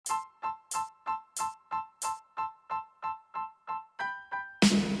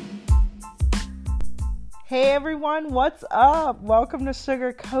Hey everyone, what's up? Welcome to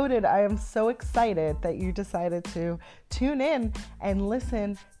Sugar Coated. I am so excited that you decided to tune in and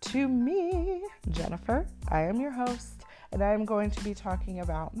listen to me, Jennifer. I am your host, and I am going to be talking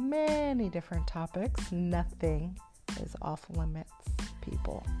about many different topics. Nothing is off limits,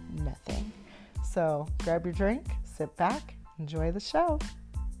 people. Nothing. So grab your drink, sit back, enjoy the show.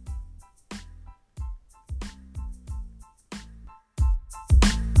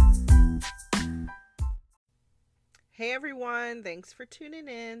 Hey everyone, thanks for tuning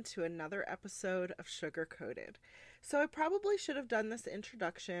in to another episode of Sugar Coated. So I probably should have done this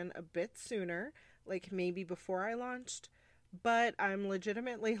introduction a bit sooner, like maybe before I launched, but I'm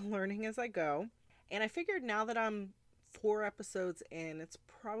legitimately learning as I go. And I figured now that I'm 4 episodes in, it's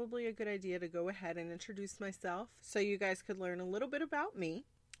probably a good idea to go ahead and introduce myself so you guys could learn a little bit about me.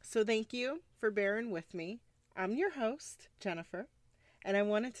 So thank you for bearing with me. I'm your host, Jennifer, and I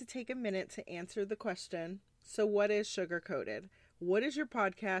wanted to take a minute to answer the question, so what is Sugar Coated? What is your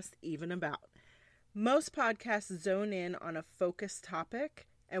podcast even about? Most podcasts zone in on a focused topic,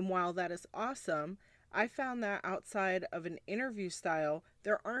 and while that is awesome, I found that outside of an interview style,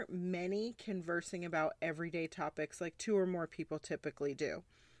 there aren't many conversing about everyday topics like 2 or more people typically do.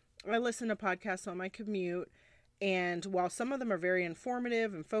 I listen to podcasts on my commute, and while some of them are very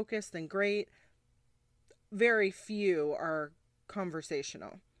informative and focused and great, very few are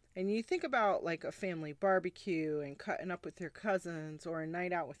conversational. And you think about like a family barbecue and cutting up with your cousins, or a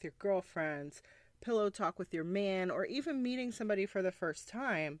night out with your girlfriends, pillow talk with your man, or even meeting somebody for the first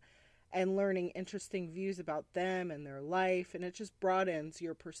time and learning interesting views about them and their life, and it just broadens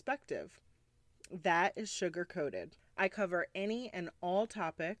your perspective. That is Sugar Coated. I cover any and all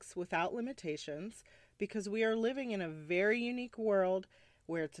topics without limitations because we are living in a very unique world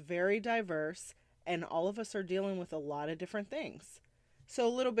where it's very diverse and all of us are dealing with a lot of different things. So a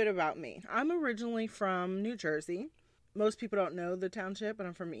little bit about me. I'm originally from New Jersey. Most people don't know the township, but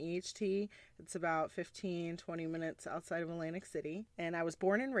I'm from EHT. It's about 15, 20 minutes outside of Atlantic City. And I was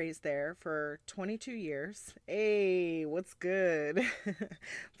born and raised there for 22 years. Hey, what's good?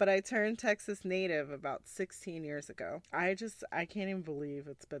 But I turned Texas native about 16 years ago. I can't even believe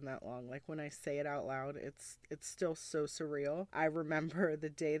it's been that long. Like when I say it out loud, it's still so surreal. I remember the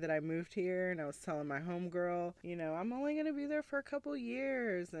day that I moved here and I was telling my homegirl, I'm only going to be there for a couple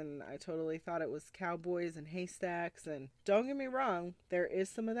years. And I totally thought it was cowboys and haystacks. And don't get me wrong, there is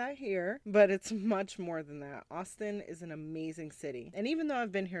some of that here, but it's much more than that. Austin is an amazing city. And even though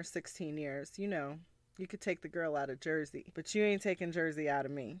I've been here 16 years, you could take the girl out of Jersey, but you ain't taking Jersey out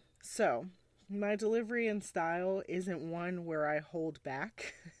of me. So my delivery and style isn't one where I hold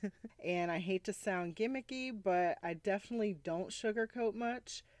back. And I hate to sound gimmicky, but I definitely don't sugarcoat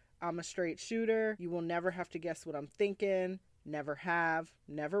much. I'm a straight shooter. You will never have to guess what I'm thinking. Never have,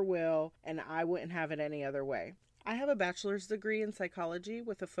 never will, and I wouldn't have it any other way. I have a bachelor's degree in psychology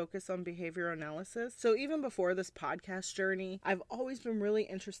with a focus on behavioral analysis. So even before this podcast journey, I've always been really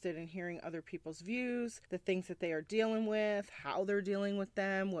interested in hearing other people's views, the things that they are dealing with, how they're dealing with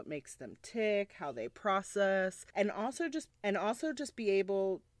them, what makes them tick, how they process, and also just be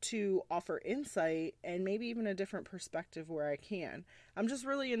able to offer insight and maybe even a different perspective where I can. I'm just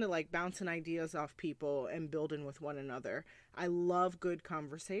really into like bouncing ideas off people and building with one another. I love good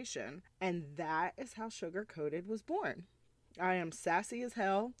conversation, and that is how Sugar Coated was born. I am sassy as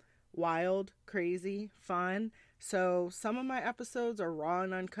hell, wild, crazy, fun. So some of my episodes are raw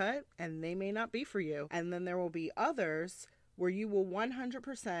and uncut, and they may not be for you. And then there will be others where you will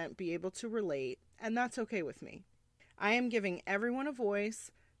 100% be able to relate, and that's okay with me. I am giving everyone a voice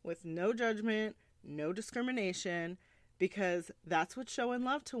with no judgment, no discrimination, because that's what showing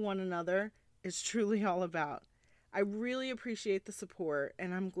love to one another is truly all about. I really appreciate the support,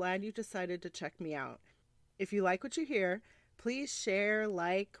 and I'm glad you decided to check me out. If you like what you hear, please share,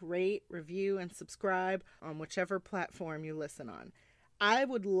 like, rate, review, and subscribe on whichever platform you listen on. I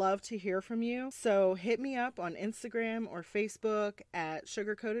would love to hear from you, so hit me up on Instagram or Facebook at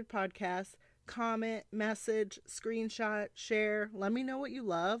Sugar Coated Podcast. Comment, message, screenshot, share. Let me know what you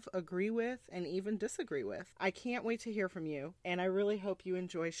love, agree with, and even disagree with. I can't wait to hear from you, and I really hope you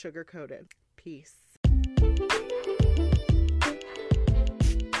enjoy Sugar Coated. Peace.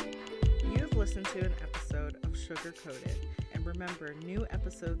 You've listened to an episode of Sugar Coated, and remember, new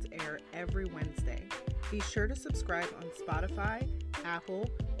episodes air every Wednesday. Be sure to subscribe on Spotify, Apple,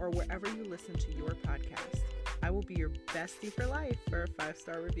 or wherever you listen to your podcast. I will be your bestie for life for a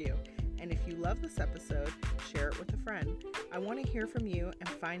 5-star review. And if you love this episode, share it with a friend. I want to hear from you and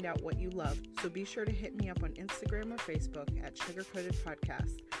find out what you love, so be sure to hit me up on Instagram or Facebook at Sugar Coated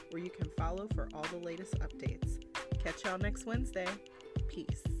Podcast, where you can follow for all the latest updates. Catch y'all next Wednesday.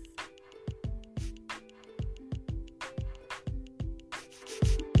 Peace.